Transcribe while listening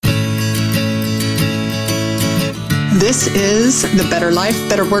This is the Better Life,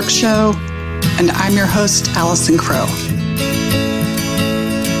 Better Work Show, and I'm your host, Allison Crow.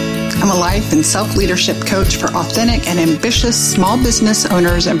 I'm a life and self-leadership coach for authentic and ambitious small business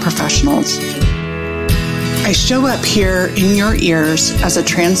owners and professionals. I show up here in your ears as a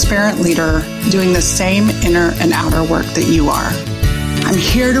transparent leader doing the same inner and outer work that you are. I'm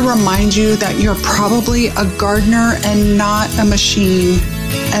here to remind you that you're probably a gardener and not a machine,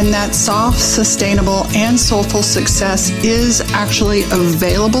 and that soft, sustainable, and soulful success is actually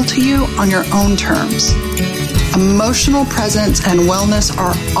available to you on your own terms. Emotional presence and wellness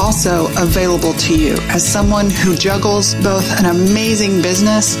are also available to you as someone who juggles both an amazing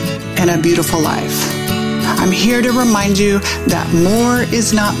business and a beautiful life. I'm here to remind you that more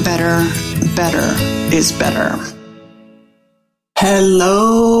is not better, better is better.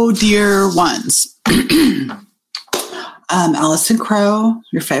 Hello, dear ones. I'm Allison Crow,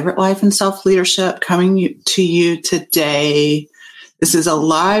 your favorite life and self-leadership, coming to you today. This is a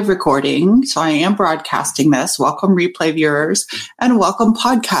live recording, so I am broadcasting this. Welcome, replay viewers, and welcome,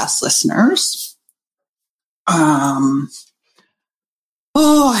 podcast listeners. I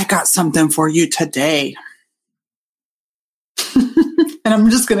got something for you today. And I'm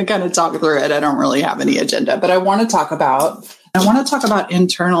just going to kind of talk through it. I don't really have any agenda, but I want to talk about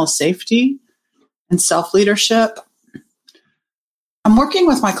internal safety and self-leadership. I'm working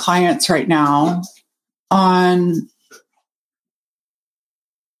with my clients right now on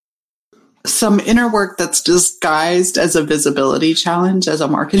some inner work that's disguised as a visibility challenge, as a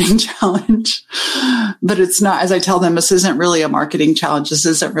marketing challenge. But it's not, as I tell them, this isn't really a marketing challenge. This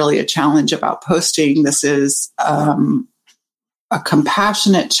isn't really a challenge about posting. This is a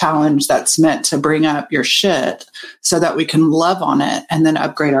compassionate challenge that's meant to bring up your shit so that we can love on it and then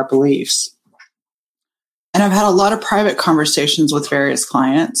upgrade our beliefs. And I've had a lot of private conversations with various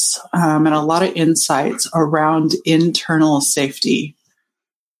clients and a lot of insights around internal safety.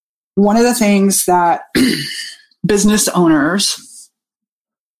 One of the things that business owners,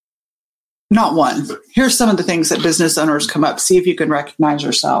 here's some of the things that business owners come up. See if you can recognize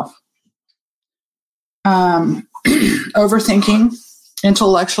yourself. Overthinking,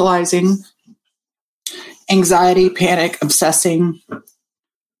 intellectualizing, anxiety, panic, obsessing,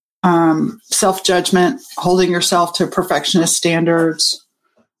 self-judgment, holding yourself to perfectionist standards,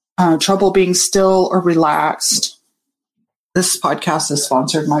 trouble being still or relaxed. This podcast is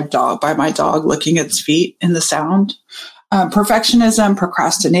sponsored by my dog licking its feet in the sound. Perfectionism,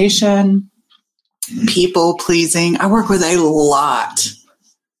 procrastination, people pleasing. I work with a lot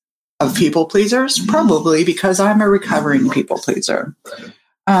of people pleasers, probably because I'm a recovering people pleaser.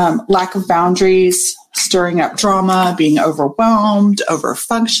 Lack of boundaries, stirring up drama, being overwhelmed,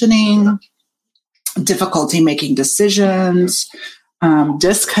 overfunctioning, difficulty making decisions,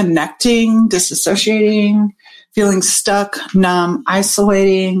 disconnecting, disassociating, feeling stuck, numb,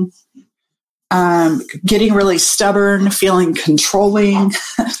 isolating, getting really stubborn, feeling controlling.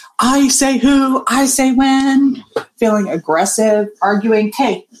 I say who, I say when, feeling aggressive, arguing.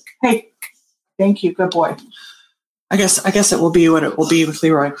 Hey, thank you, good boy. I guess it will be what it will be with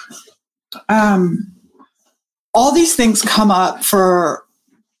Leroy. All these things come up for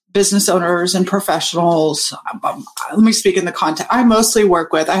business owners and professionals. Let me speak in the context. I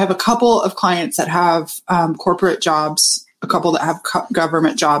have a couple of clients that have corporate jobs, a couple that have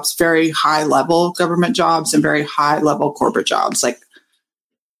government jobs, very high level government jobs and very high level corporate jobs, like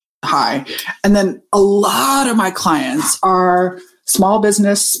high. And then a lot of my clients are small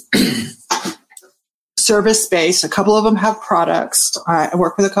business, service-based. A couple of them have products. I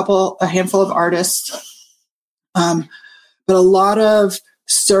work with a handful of artists, but a lot of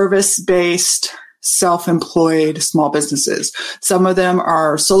service-based, self-employed small businesses. Some of them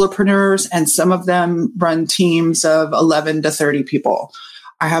are solopreneurs, and some of them run teams of 11 to 30 people.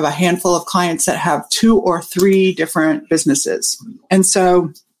 I have a handful of clients that have 2 or 3 different businesses. And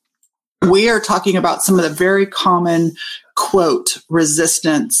so we are talking about some of the very common, quote,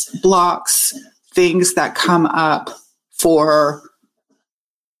 resistance blocks, things that come up for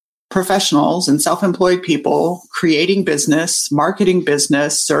professionals and self-employed people creating business, marketing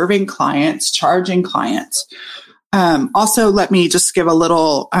business, serving clients, charging clients. Also, let me just give a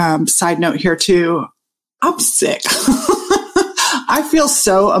little side note here too. I'm sick. I feel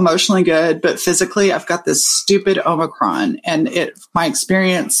so emotionally good, but physically I've got this stupid Omicron, and my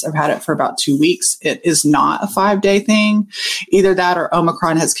experience, I've had it for about 2 weeks. It is not a 5-day thing. Either that or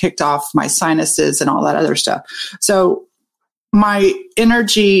Omicron has kicked off my sinuses and all that other stuff. So my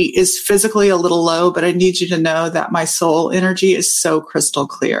energy is physically a little low, but I need you to know that my soul energy is so crystal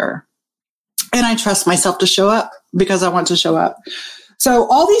clear. And I trust myself to show up because I want to show up. So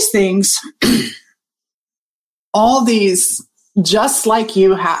all these things all these just like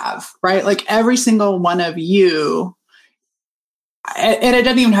you have, right? Like every single one of you, and it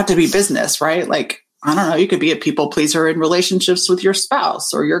doesn't even have to be business, right? Like, I don't know, you could be a people pleaser in relationships with your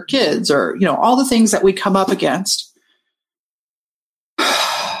spouse or your kids or, all the things that we come up against.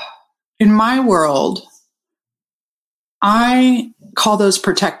 In my world, I call those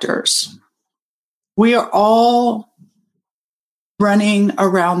protectors. We are all running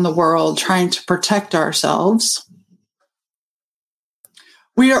around the world trying to protect ourselves.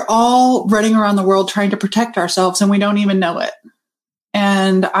 We are all running around the world trying to protect ourselves, and we don't even know it.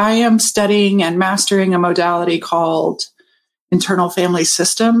 And I am studying and mastering a modality called internal family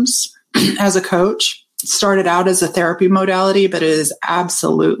systems as a coach. It started out as a therapy modality, but it is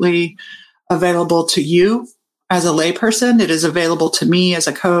absolutely available to you as a layperson. It is available to me as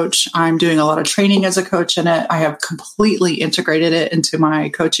a coach. I'm doing a lot of training as a coach in it. I have completely integrated it into my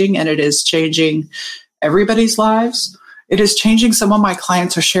coaching, and it is changing everybody's lives. It is changing. Some of my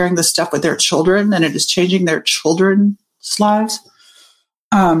clients are sharing this stuff with their children, and it is changing their children's lives.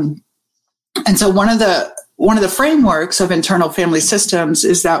 And so one of the frameworks of internal family systems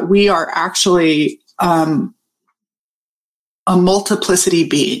is that we are actually a multiplicity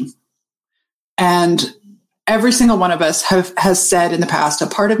being. And every single one of us has said in the past, a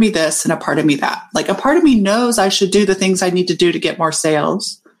part of me this and a part of me that. Like a part of me knows I should do the things I need to do to get more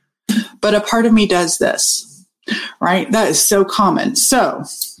sales, but a part of me does this, right? That is so common. So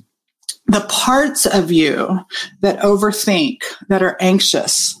the parts of you that overthink, that are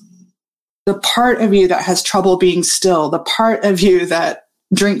anxious, the part of you that has trouble being still, the part of you that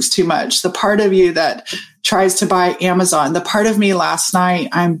drinks too much, the part of you that tries to buy Amazon, the part of me last night,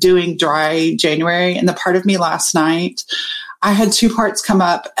 I'm doing dry January, and the part of me last night, I had two parts come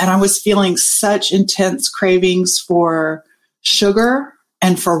up and I was feeling such intense cravings for sugar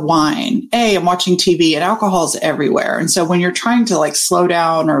and for wine. I'm watching TV and alcohol's everywhere. And so when you're trying to like slow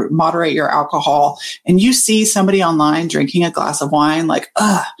down or moderate your alcohol and you see somebody online drinking a glass of wine, like,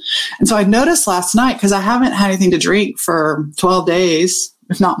 ugh. And so I noticed last night, because I haven't had anything to drink for 12 days,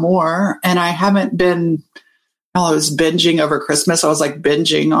 if not more. And I haven't been, I was binging over Christmas. I was like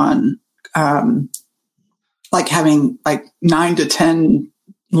binging on, like having like 9 to 10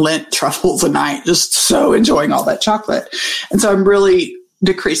 Lent truffles a night, just so enjoying all that chocolate. And so I'm really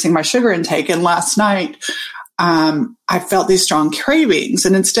decreasing my sugar intake. And last night, I felt these strong cravings.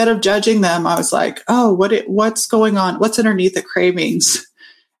 And instead of judging them, I was like, oh, what's going on? What's underneath the cravings?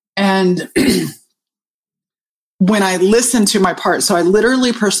 And when I listen to my parts, so I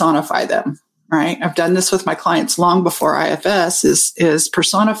literally personify them, right? I've done this with my clients long before IFS, is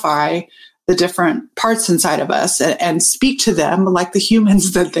personify the different parts inside of us and speak to them like the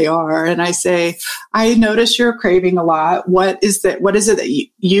humans that they are. And I say, I notice you're craving a lot. What is it that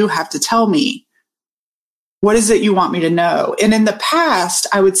you have to tell me? What is it you want me to know? And in the past,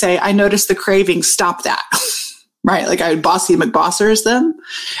 I would say, I noticed the craving, stop that, right? Like I would bossy McBossers them.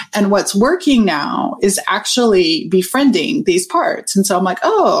 And what's working now is actually befriending these parts. And so I'm like,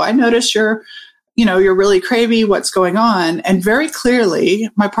 oh, I notice you're really cravey. What's going on? And very clearly,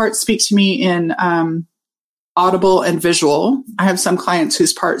 my parts speak to me in audible and visual. I have some clients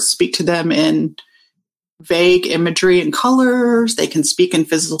whose parts speak to them in vague imagery and colors. They can speak in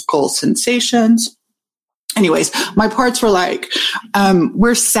physical sensations. Anyways, my parts were like,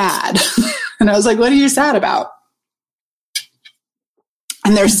 we're sad. And I was like, what are you sad about?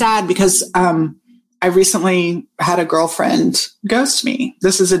 And they're sad because I recently had a girlfriend ghost me.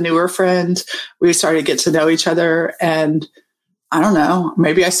 This is a newer friend. We started to get to know each other. And I don't know,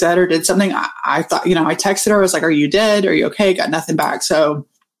 maybe I said or did something. I thought, I texted her. I was like, are you dead? Are you okay? Got nothing back. So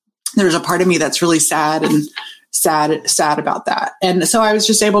there's a part of me that's really sad about that. And so I was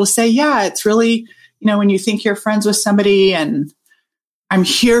just able to say, yeah, it's really, when you think you're friends with somebody and I'm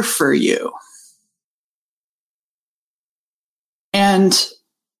here for you. And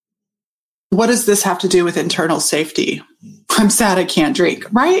what does this have to do with internal safety? I'm sad I can't drink,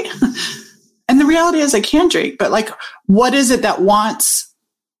 right? And the reality is I can drink, but like, what is it that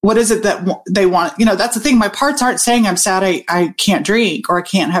they want? That's the thing. My parts aren't saying I'm sad I can't drink or I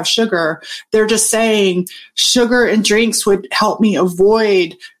can't have sugar. They're just saying sugar and drinks would help me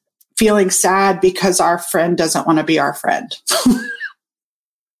avoid feeling sad because our friend doesn't want to be our friend.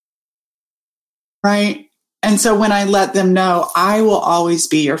 Right? And so when I let them know, I will always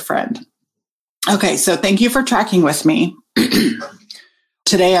be your friend. Okay, so thank you for tracking with me.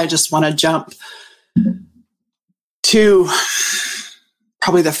 Today, I just want to jump to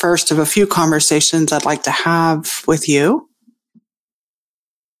probably the first of a few conversations I'd like to have with you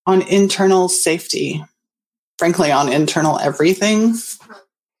on internal safety, frankly, on internal everything.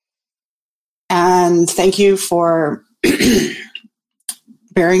 And And thank you for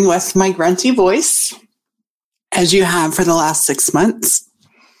bearing with my grunty voice as you have for the last 6 months.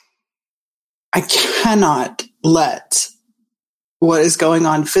 I cannot let what is going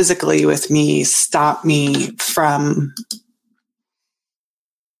on physically with me stop me from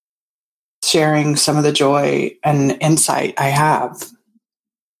sharing some of the joy and insight I have.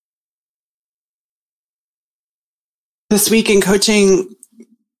 This week in coaching,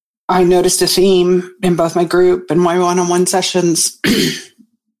 I noticed a theme in both my group and my one-on-one sessions.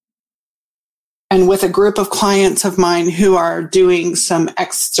 And with a group of clients of mine who are doing some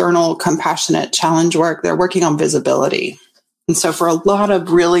external compassionate challenge work, they're working on visibility. And so for a lot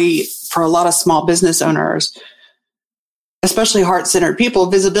of small business owners, especially heart-centered people,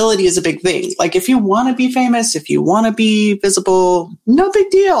 visibility is a big thing. Like if you want to be famous, if you want to be visible, no big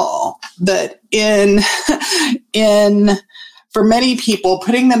deal. But for many people,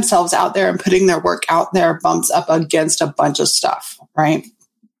 putting themselves out there and putting their work out there bumps up against a bunch of stuff, right?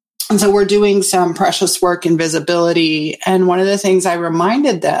 And so we're doing some precious work in visibility. And one of the things I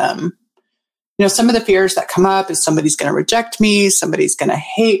reminded them, some of the fears that come up is somebody's going to reject me, somebody's going to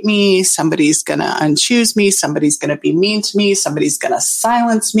hate me, somebody's going to unchoose me, somebody's going to be mean to me, somebody's going to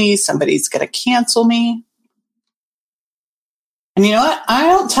silence me, somebody's going to cancel me. And you know what? I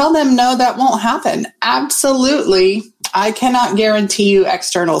don't tell them, no, that won't happen. Absolutely. I cannot guarantee you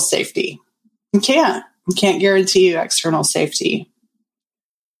external safety. I can't guarantee you external safety.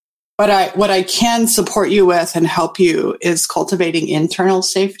 But what I can support you with and help you is cultivating internal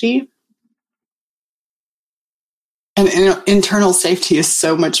safety. And internal safety is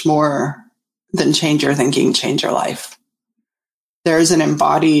so much more than change your thinking, change your life. There's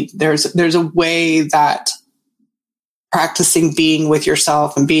a way that practicing being with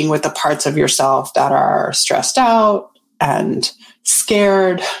yourself and being with the parts of yourself that are stressed out and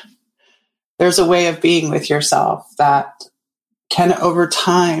scared. There's a way of being with yourself that can over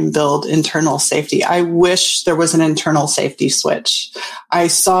time build internal safety. I wish there was an internal safety switch. I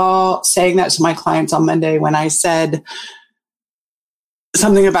saw saying that to my clients on Monday when I said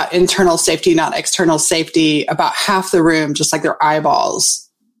something about internal safety, not external safety, about half the room, just like their eyeballs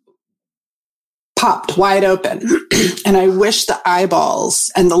popped wide open. And I wish the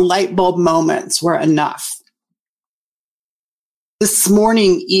eyeballs and the light bulb moments were enough. This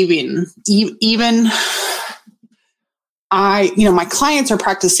morning, even my clients are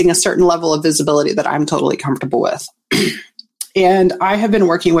practicing a certain level of visibility that I'm totally comfortable with. And I have been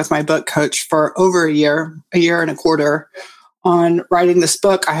working with my book coach for over a year and a quarter on writing this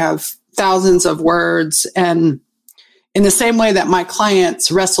book. I have thousands of words. And in the same way that my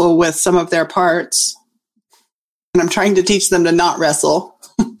clients wrestle with some of their parts, and I'm trying to teach them to not wrestle,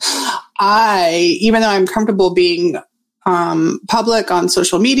 even though I'm comfortable being public on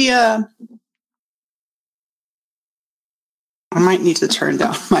social media, I might need to turn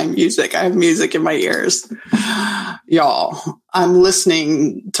down my music. I have music in my ears. Y'all, I'm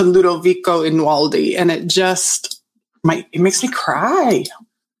listening to Ludovico Einaudi, and it makes me cry.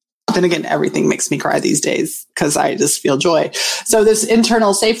 Then again, everything makes me cry these days because I just feel joy. So this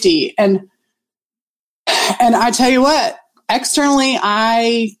internal safety, and I tell you what, externally,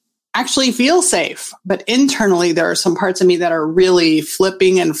 I actually feel safe, but internally, there are some parts of me that are really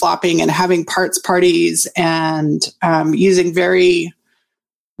flipping and flopping and having parties and using very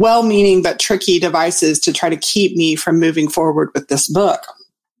well-meaning but tricky devices to try to keep me from moving forward with this book.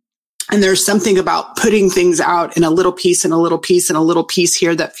 And there's something about putting things out in a little piece and a little piece and a little piece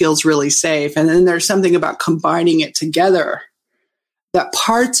here that feels really safe. And then there's something about combining it together that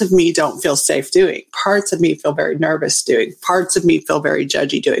parts of me don't feel safe doing. Parts of me feel very nervous doing. Parts of me feel very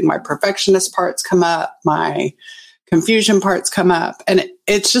judgy doing. My perfectionist parts come up. My confusion parts come up. And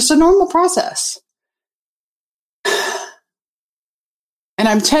it's just a normal process. And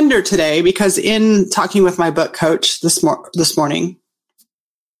I'm tender today because in talking with my book coach this morning,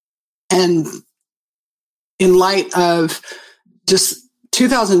 and in light of just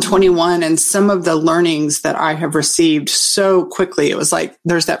 2021 and some of the learnings that I have received so quickly, it was like,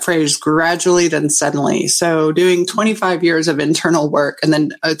 there's that phrase, gradually, then suddenly. So doing 25 years of internal work, and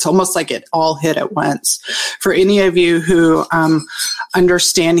then it's almost like it all hit at once. For any of you who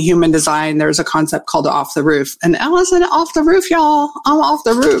understand human design, there's a concept called off the roof. And I wasn't off the roof, y'all. I'm off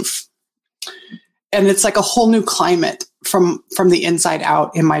the roof. And it's like a whole new climate from the inside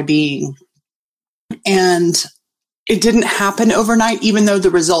out in my being. And it didn't happen overnight, even though the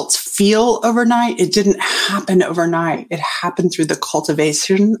results feel overnight. It didn't happen overnight. It happened through the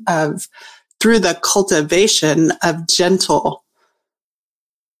cultivation of gentle,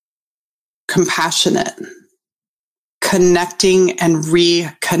 compassionate, connecting and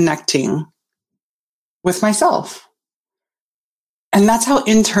reconnecting with myself. And that's how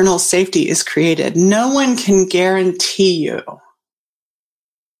internal safety is created. No one can guarantee you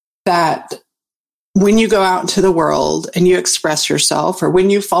that when you go out into the world and you express yourself, or when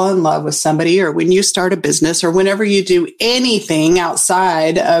you fall in love with somebody, or when you start a business, or whenever you do anything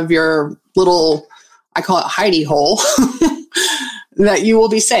outside of your little, I call it hidey hole, that you will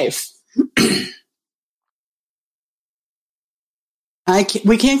be safe.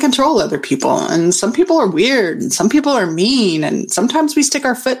 We can't control other people. And some people are weird, and some people are mean, and sometimes we stick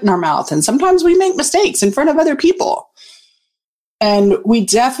our foot in our mouth, and sometimes we make mistakes in front of other people. And we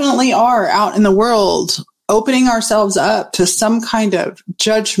definitely are out in the world opening ourselves up to some kind of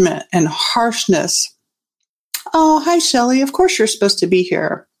judgment and harshness. Oh, hi, Shelley. Of course you're supposed to be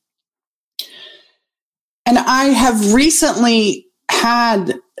here. And I have recently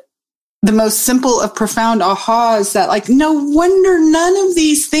had the most simple of profound ahas that, like, no wonder none of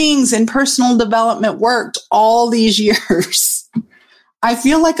these things in personal development worked all these years. I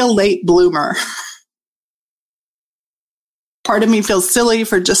feel like a late bloomer. Part of me feels silly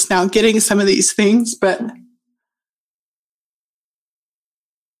for just now getting some of these things, but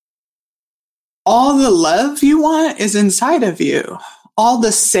all the love you want is inside of you. All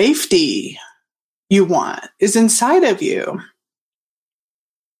the safety you want is inside of you.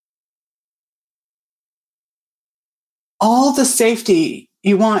 All the safety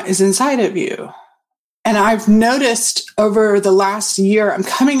you want is inside of you. And I've noticed over the last year, I'm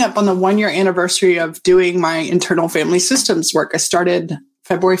coming up on the 1-year anniversary of doing my internal family systems work. I started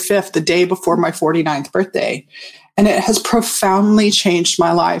February 5th, the day before my 49th birthday. And it has profoundly changed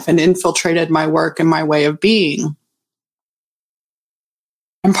my life and infiltrated my work and my way of being.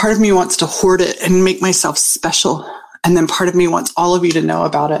 And part of me wants to hoard it and make myself special. And then part of me wants all of you to know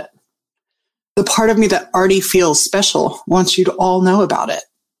about it. The part of me that already feels special wants you to all know about it.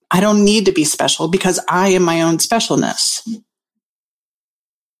 I don't need to be special because I am my own specialness.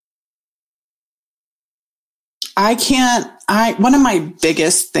 One of my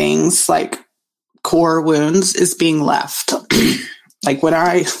biggest things, like core wounds, is being left. Like when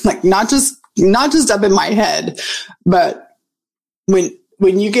not just up in my head, but when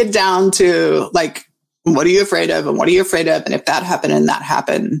you get down to, like, what are you afraid of? And what are you afraid of? And if that happened and that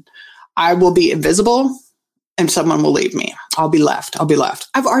happened, I will be invisible and someone will leave me. I'll be left.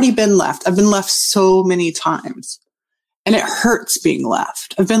 I've already been left. I've been left so many times, and it hurts being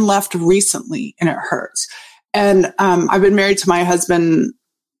left. I've been left recently, and it hurts. And I've been married to my husband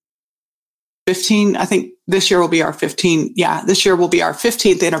 15, I think this year will be our 15. Yeah, this year will be our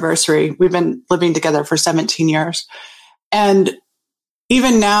 15th anniversary. We've been living together for 17 years. And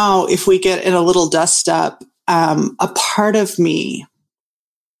even now, if we get in a little dust up, a part of me,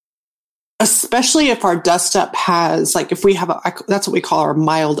 especially if our dust up has, like, if we have that's what we call our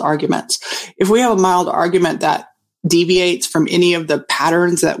mild arguments. If we have a mild argument that deviates from any of the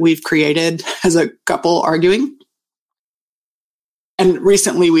patterns that we've created as a couple arguing. And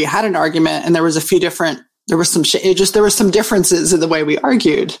recently we had an argument, and there was some differences in the way we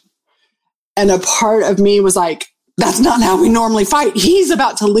argued. And a part of me was like, that's not how we normally fight. He's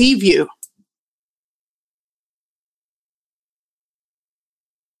about to leave you.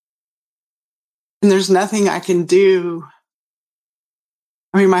 And there's nothing I can do.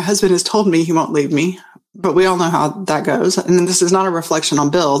 I mean, my husband has told me he won't leave me, but we all know how that goes. And this is not a reflection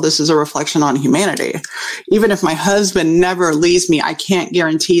on Bill. This is a reflection on humanity. Even if my husband never leaves me, I can't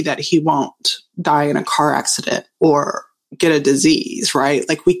guarantee that he won't die in a car accident or get a disease, right?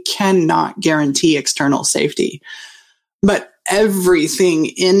 Like, we cannot guarantee external safety. But everything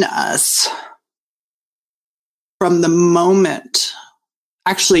in us, from the moment,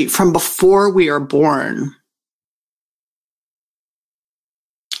 actually, from before we are born.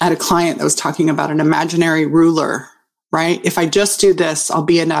 I had a client that was talking about an imaginary ruler, right? If I just do this, I'll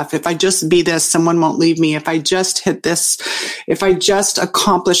be enough. If I just be this, someone won't leave me. If I just hit this, if I just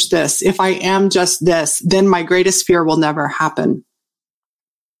accomplish this, if I am just this, then my greatest fear will never happen.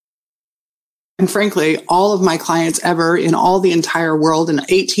 And frankly, all of my clients ever in all the entire world in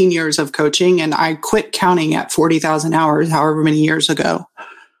 18 years of coaching, and I quit counting at 40,000 hours, however many years ago.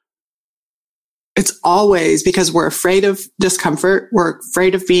 It's always because we're afraid of discomfort. We're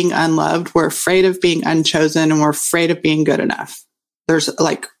afraid of being unloved. We're afraid of being unchosen, and we're afraid of being good enough. There's,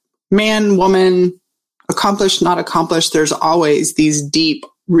 like, man, woman, accomplished, not accomplished. There's always these deep,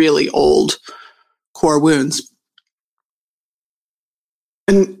 really old core wounds.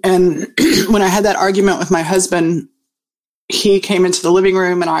 And when I had that argument with my husband, he came into the living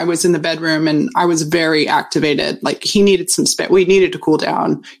room and I was in the bedroom, and I was very activated. Like, he needed some space. We needed to cool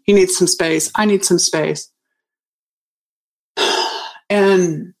down. He needs some space. I need some space.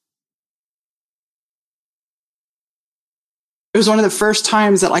 And It was one of the first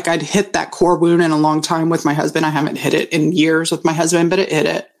times that like I'd hit that core wound in a long time with my husband. I haven't hit it in years with my husband, but it hit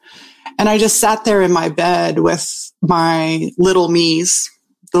it. And I just sat there in my bed with my little me's,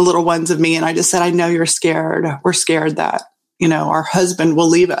 the little ones of me. And I just said, I know you're scared. We're scared that, our husband will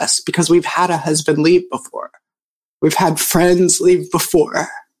leave us because we've had a husband leave before. We've had friends leave before.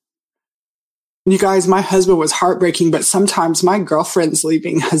 You guys, my husband was heartbreaking, but sometimes my girlfriend's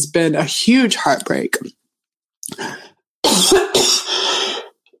leaving has been a huge heartbreak.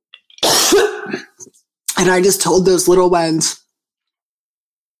 And I just told those little ones,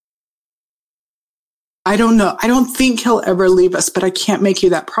 I don't know. I don't think he'll ever leave us, but I can't make you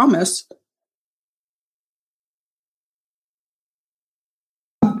that promise.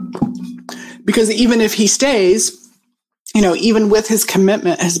 Because even if he stays, even with his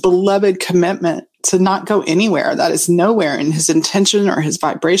commitment, his beloved commitment to not go anywhere, that is nowhere in his intention or his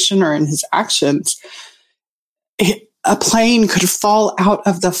vibration or in his actions, a plane could fall out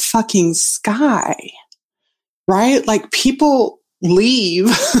of the fucking sky, right? Like people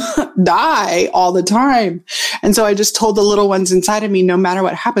leave, die all the time. And so I just told the little ones inside of me, no matter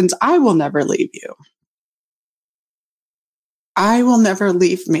what happens, I will never leave you. I will never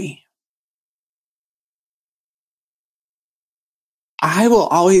leave me. I will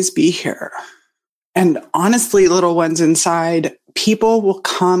always be here. And honestly, little ones inside, people will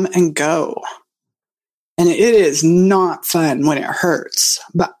come and go. And it is not fun when it hurts,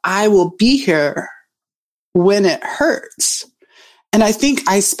 but I will be here when it hurts. And I think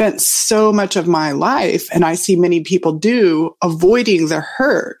I spent so much of my life, and I see many people do, avoiding the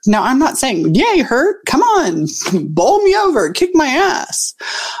hurt. Now, I'm not saying, yay, hurt, come on, bowl me over, kick my ass.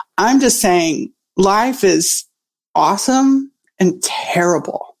 I'm just saying life is awesome and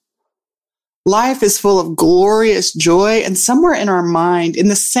terrible. Life is full of glorious joy, and somewhere in our mind, in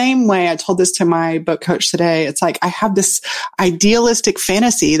the same way I told this to my book coach today, it's like I have this idealistic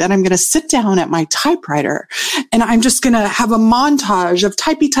fantasy that I'm going to sit down at my typewriter and I'm just going to have a montage of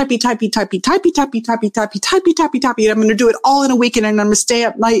typey, typey, typey, typey, typey, typey, typey, typey, typey, typey, typey. And I'm going to do it all in a weekend, and I'm going to stay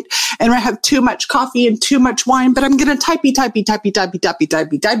up late and I have too much coffee and too much wine, but I'm going to typey, typey, typey, typey, typey,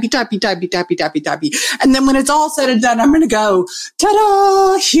 typey, typey, typey, typey, typey, typey, typey. And then when it's all said and done, I'm going to go,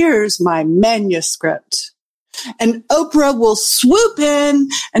 ta-da, here's my manuscript. And Oprah will swoop in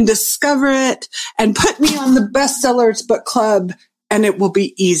and discover it and put me on the bestsellers book club, and it will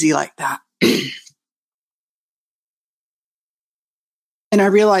be easy like that. And I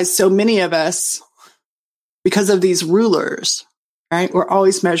realize so many of us, because of these rulers, right? We're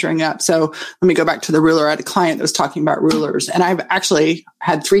always measuring up. So let me go back to the ruler. I had a client that was talking about rulers, and I've actually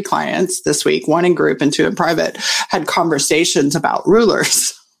had 3 clients this week, 1 in group and 2 in private, had conversations about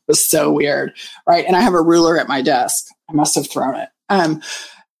rulers. It was so weird, right? And I have a ruler at my desk. I must have thrown it.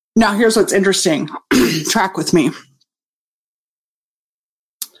 Now here's what's interesting. Track with me.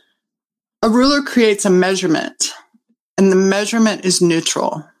 A ruler creates a measurement, and the measurement is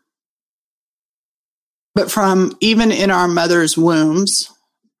neutral. But from even in our mother's wombs,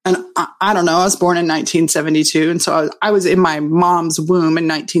 and I don't know, I was born in 1972, and so I was in my mom's womb in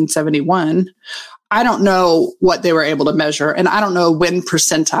 1971. I don't know what they were able to measure, and I don't know when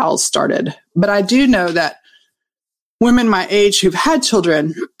percentiles started, but I do know that women my age who've had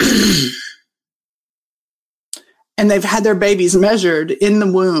children and they've had their babies measured in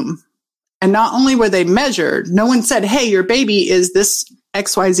the womb, and not only were they measured, no one said, hey, your baby is this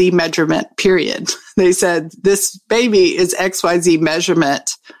XYZ measurement, period. They said, this baby is XYZ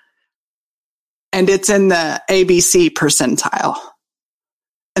measurement, and it's in the ABC percentile.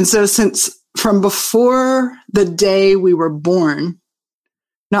 And so since from before the day we were born,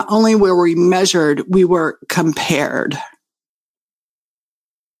 not only were we measured, we were compared.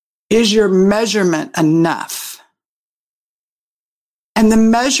 Is your measurement enough? And the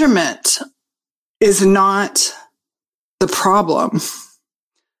measurement is not the problem.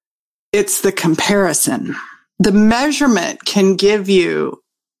 It's the comparison. The measurement can give you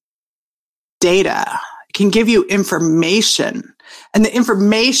data, can give you information, and the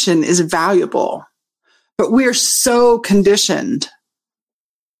information is valuable. But we're so conditioned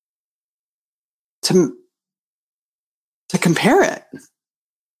to compare it.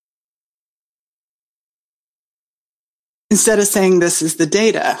 Instead of saying this is the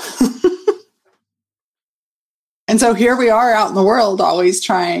data. And so here we are out in the world, always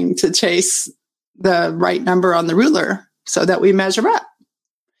trying to chase the right number on the ruler so that we measure up.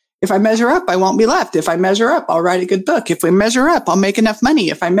 If I measure up, I won't be left. If I measure up, I'll write a good book. If we measure up, I'll make enough money.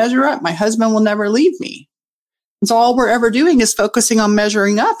 If I measure up, my husband will never leave me. And so all we're ever doing is focusing on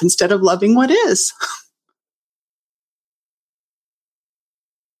measuring up instead of loving what is.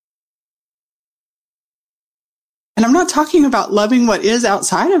 And I'm not talking about loving what is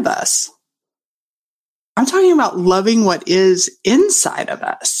outside of us. I'm talking about loving what is inside of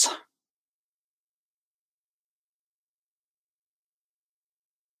us.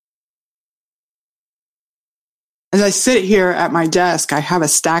 As I sit here at my desk, I have a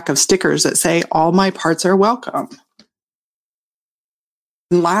stack of stickers that say, all my parts are welcome.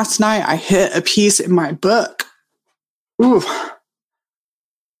 And last night, I hit a piece in my book. Ooh.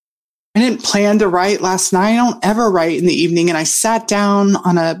 I didn't plan to write last night. I don't ever write in the evening. And I sat down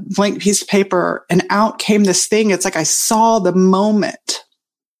on a blank piece of paper and out came this thing. It's like I saw the moment.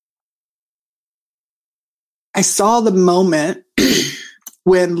 I saw the moment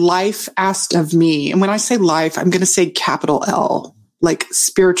when life asked of me. And when I say life, I'm going to say capital L, like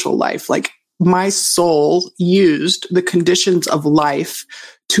spiritual life. Like my soul used the conditions of life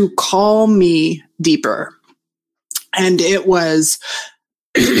to call me deeper. And it was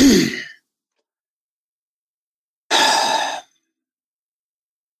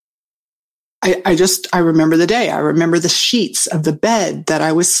I remember the day. I remember the sheets of the bed that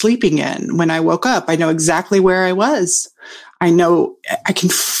I was sleeping in. When I woke up, I know exactly where I was. I know I can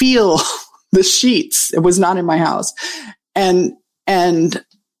feel the sheets. It was not in my house. And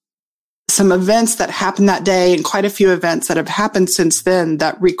some events that happened that day and quite a few events that have happened since then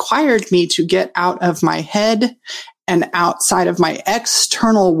that required me to get out of my head and outside of my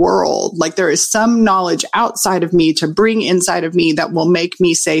external world. Like there is some knowledge outside of me to bring inside of me that will make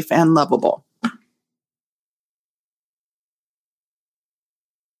me safe and lovable.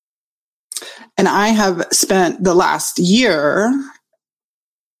 And I have spent the last year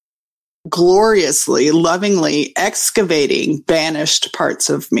gloriously, lovingly excavating banished parts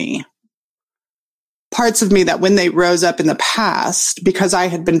of me. Parts of me that when they rose up in the past, because I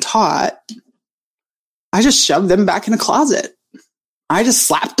had been taught, I just shoved them back in a closet. I just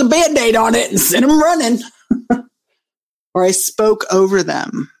slapped a Band-Aid on it and sent them running. Or I spoke over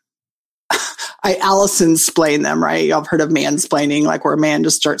them. I Allison-splained them, right? Y'all have heard of mansplaining, like where a man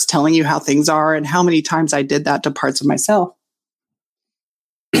just starts telling you how things are, and how many times I did that to parts of myself.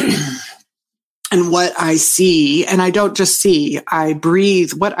 And what I see, and I don't just see, I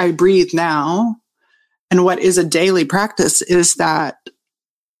breathe. What I breathe now, and what is a daily practice, is that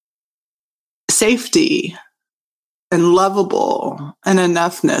safety and lovable and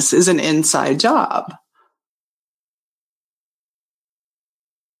enoughness is an inside job.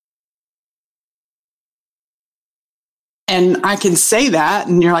 And I can say that,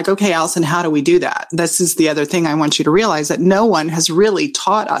 and you're like, okay, Allison, how do we do that? This is the other thing I want you to realize, that no one has really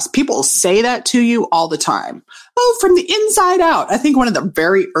taught us. People say that to you all the time. Oh, from the inside out. I think one of the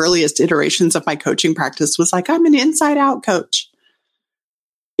very earliest iterations of my coaching practice was like, I'm an inside out coach.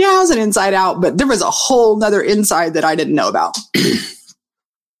 Yeah, I was an inside out, but there was a whole nother inside that I didn't know about.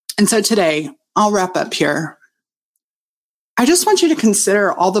 And so today, I'll wrap up here. I just want you to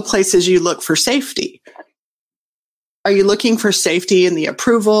consider all the places you look for safety. Are you looking for safety in the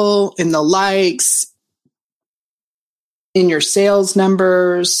approval, in the likes, in your sales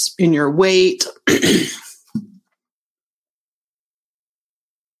numbers, in your weight?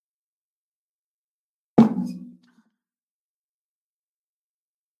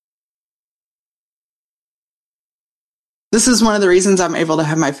 This is one of the reasons I'm able to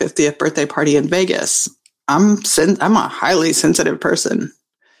have my 50th birthday party in Vegas. I'm a highly sensitive person.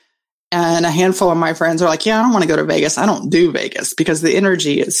 And a handful of my friends are like, yeah, I don't want to go to Vegas. I don't do Vegas because the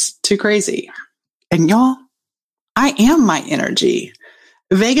energy is too crazy. And y'all, I am my energy.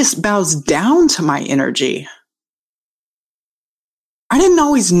 Vegas bows down to my energy. I didn't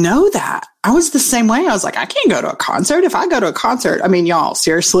always know that. I was the same way. I was like, I can't go to a concert. If I go to a concert, I mean, y'all,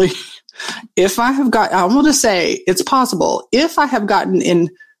 seriously, I will just say it's possible. If I have gotten in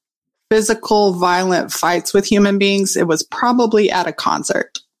physical, violent fights with human beings, it was probably at a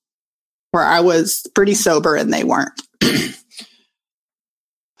concert where I was pretty sober and they weren't.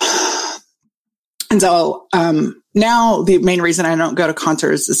 And so now the main reason I don't go to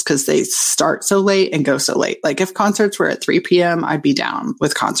concerts is because they start so late and go so late. Like if concerts were at 3 p.m., I'd be down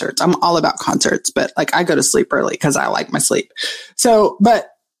with concerts. I'm all about concerts, but like I go to sleep early because I like my sleep. So,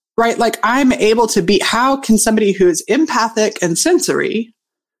 but right, like I'm able to be, how can somebody who is empathic and sensory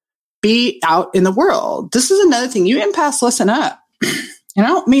be out in the world? This is another thing. You empaths, listen up. And I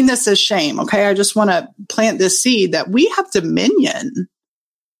don't mean this as shame, okay? I just want to plant this seed that we have dominion.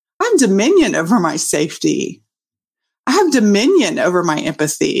 I have dominion over my safety. I have dominion over my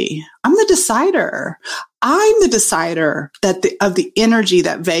empathy. I'm the decider. I'm the decider of the energy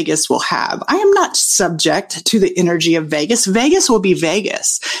that Vegas will have. I am not subject to the energy of Vegas. Vegas will be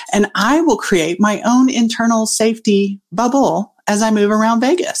Vegas. And I will create my own internal safety bubble as I move around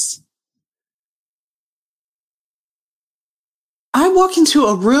Vegas. I walk into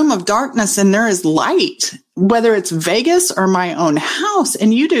a room of darkness and there is light, whether it's Vegas or my own house,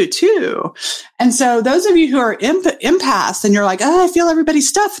 and you do too. And so those of you who are empaths and you're like, oh, I feel everybody's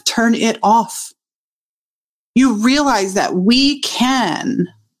stuff, turn it off. You realize that we can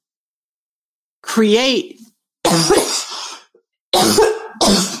create,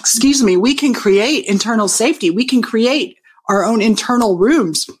 excuse me, we can create internal safety. We can create our own internal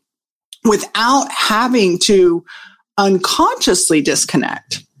rooms without having to unconsciously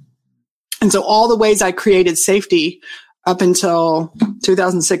disconnect. And so all the ways I created safety up until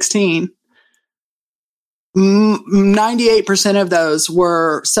 2016, 98% of those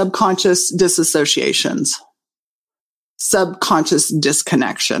were subconscious disassociations, subconscious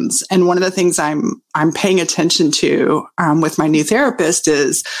disconnections. And one of the things I'm paying attention to with my new therapist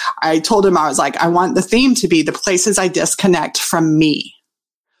is I told him, I was like, I want the theme to be the places I disconnect from me.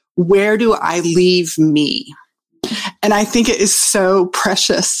 Where do I leave me? And I think it is so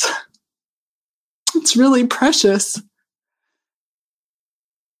precious. It's really precious.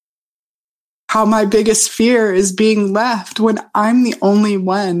 How my biggest fear is being left when I'm the only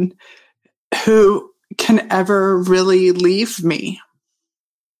one who can ever really leave me.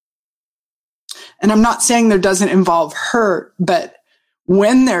 And I'm not saying there doesn't involve hurt, but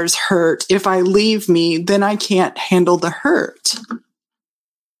when there's hurt, if I leave me, then I can't handle the hurt.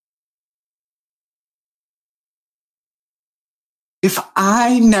 If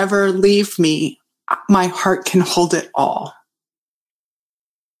I never leave me, my heart can hold it all.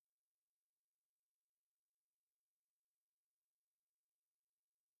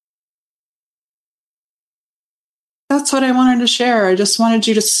 That's what I wanted to share. I just wanted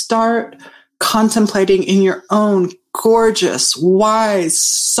you to start contemplating in your own gorgeous, wise,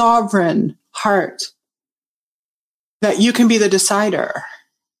 sovereign heart that you can be the decider.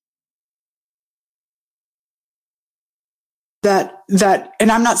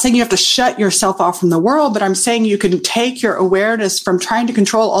 And I'm not saying you have to shut yourself off from the world, but I'm saying you can take your awareness from trying to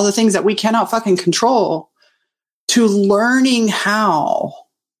control all the things that we cannot fucking control to learning how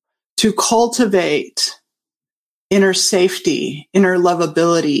to cultivate inner safety, inner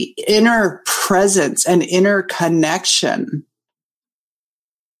lovability, inner presence, and inner connection.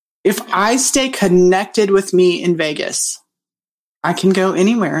 If I stay connected with me in Vegas, I can go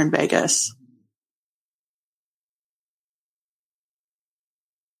anywhere in Vegas.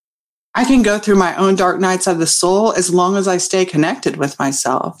 I can go through my own dark nights of the soul as long as I stay connected with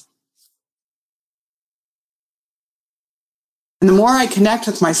myself. And the more I connect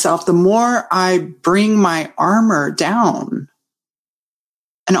with myself, the more I bring my armor down.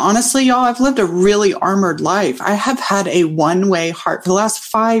 And honestly, y'all, I've lived a really armored life. I have had a one-way heart. For the last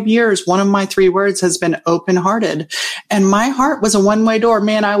 5 years, one of my 3 words has been open-hearted. And my heart was a one-way door.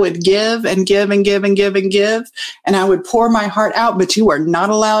 Man, I would give and give and give and give and give. And I would pour my heart out, but you are not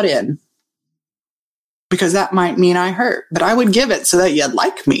allowed in. Because that might mean I hurt. But I would give it so that you'd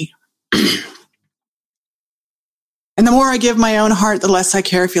like me. And the more I give my own heart, the less I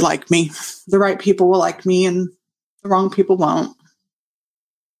care if you like me. The right people will like me and the wrong people won't.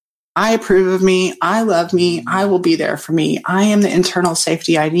 I approve of me. I love me. I will be there for me. I am the internal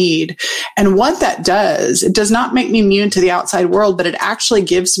safety I need. And what that does, it does not make me immune to the outside world, but it actually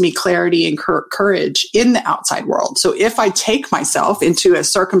gives me clarity and courage in the outside world. So if I take myself into a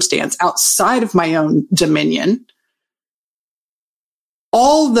circumstance outside of my own dominion,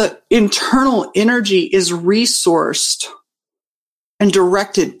 all the internal energy is resourced and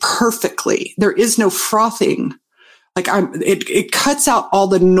directed perfectly. There is no frothing. It cuts out all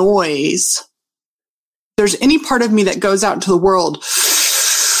the noise. If there's any part of me that goes out into the world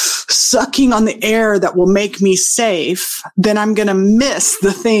sucking on the air that will make me safe, then I'm going to miss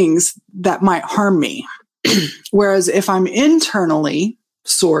the things that might harm me. Whereas if I'm internally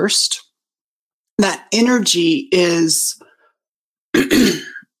sourced, that energy is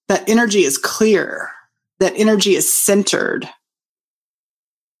that energy is clear. That energy is centered.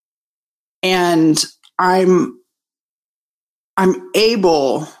 And I'm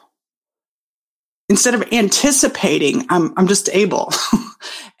able, instead of anticipating, I'm just able.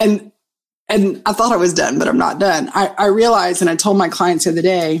 and I thought I was done, but I'm not done. I realized, and I told my clients the other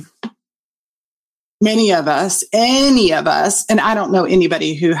day, any of us, and I don't know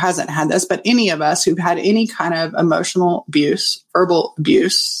anybody who hasn't had this, but any of us who've had any kind of emotional abuse, verbal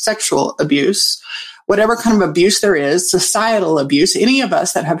abuse, sexual abuse, whatever kind of abuse there is, societal abuse, any of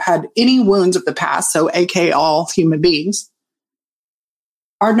us that have had any wounds of the past, so aka all human beings,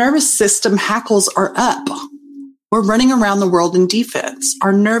 our nervous system hackles are up. We're running around the world in defense.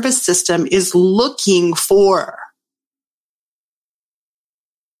 Our nervous system is looking for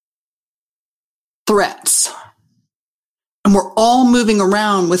threats. And we're all moving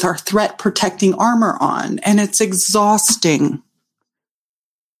around with our threat protecting armor on, and it's exhausting.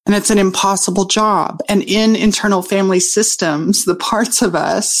 And it's an impossible job. And in internal family systems, the parts of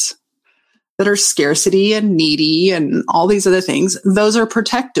us that are scarcity and needy and all these other things, those are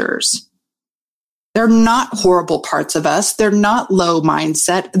protectors. They're not horrible parts of us. They're not low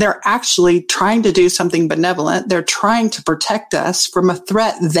mindset. They're actually trying to do something benevolent. They're trying to protect us from a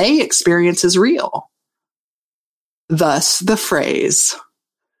threat they experience as real. Thus, the phrase,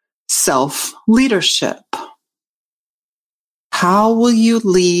 self-leadership. How will you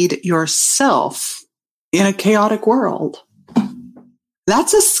lead yourself in a chaotic world?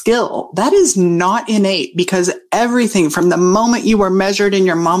 That's a skill. That is not innate, because everything from the moment you were measured in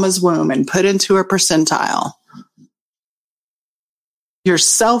your mama's womb and put into a percentile, your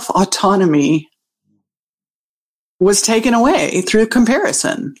self-autonomy was taken away through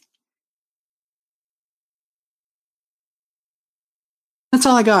comparison. That's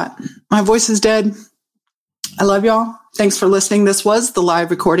all I got. My voice is dead. I love y'all. Thanks for listening. This was the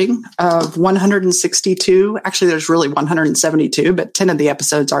live recording of 162. Actually, there's really 172, but 10 of the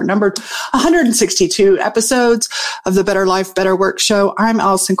episodes are numbered. 162 episodes of the Better Life, Better Work show. I'm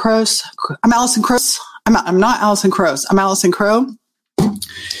Allison Croce. I'm not Allison Croce. I'm Allison Crowe.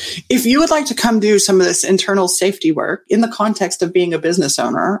 If you would like to come do some of this internal safety work in the context of being a business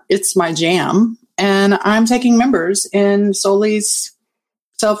owner, it's my jam. And I'm taking members in Soli's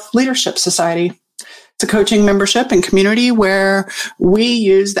Self-Leadership Society. It's a coaching membership and community where we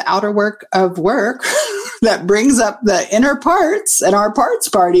use the outer work of work that brings up the inner parts and our parts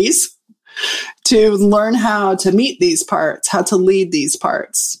parties to learn how to meet these parts, how to lead these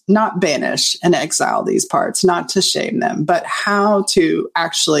parts, not banish and exile these parts, not to shame them, but how to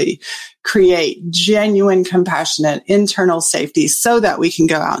actually create genuine, compassionate internal safety so that we can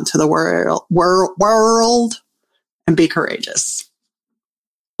go out into the world and be courageous.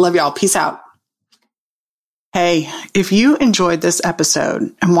 Love y'all. Peace out. Hey, if you enjoyed this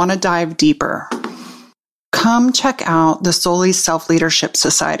episode and want to dive deeper, come check out the Soli Self-Leadership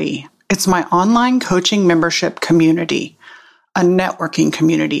Society. It's my online coaching membership community, a networking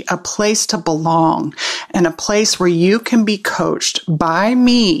community, a place to belong, and a place where you can be coached by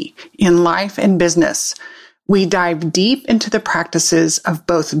me in life and business. We dive deep into the practices of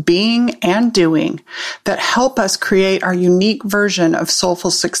both being and doing that help us create our unique version of soulful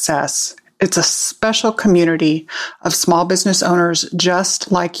success. It's a special community of small business owners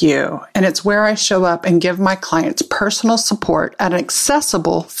just like you, and it's where I show up and give my clients personal support at an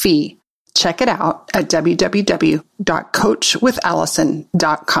accessible fee. Check it out at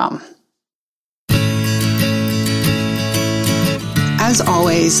www.coachwithallison.com. As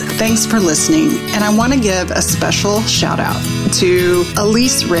always, thanks for listening, and I want to give a special shout out to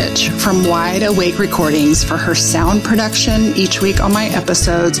Elise Rich from Wide Awake Recordings for her sound production each week on my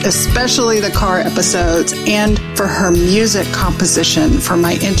episodes, especially the car episodes, and for her music composition for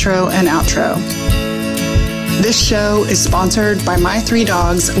my intro and outro. This show is sponsored by my 3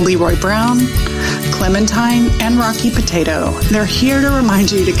 dogs, Leroy Brown, Clementine, and Rocky Potato. They're here to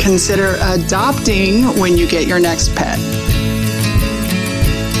remind you to consider adopting when you get your next pet.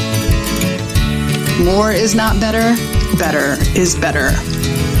 More is not better. Better is better.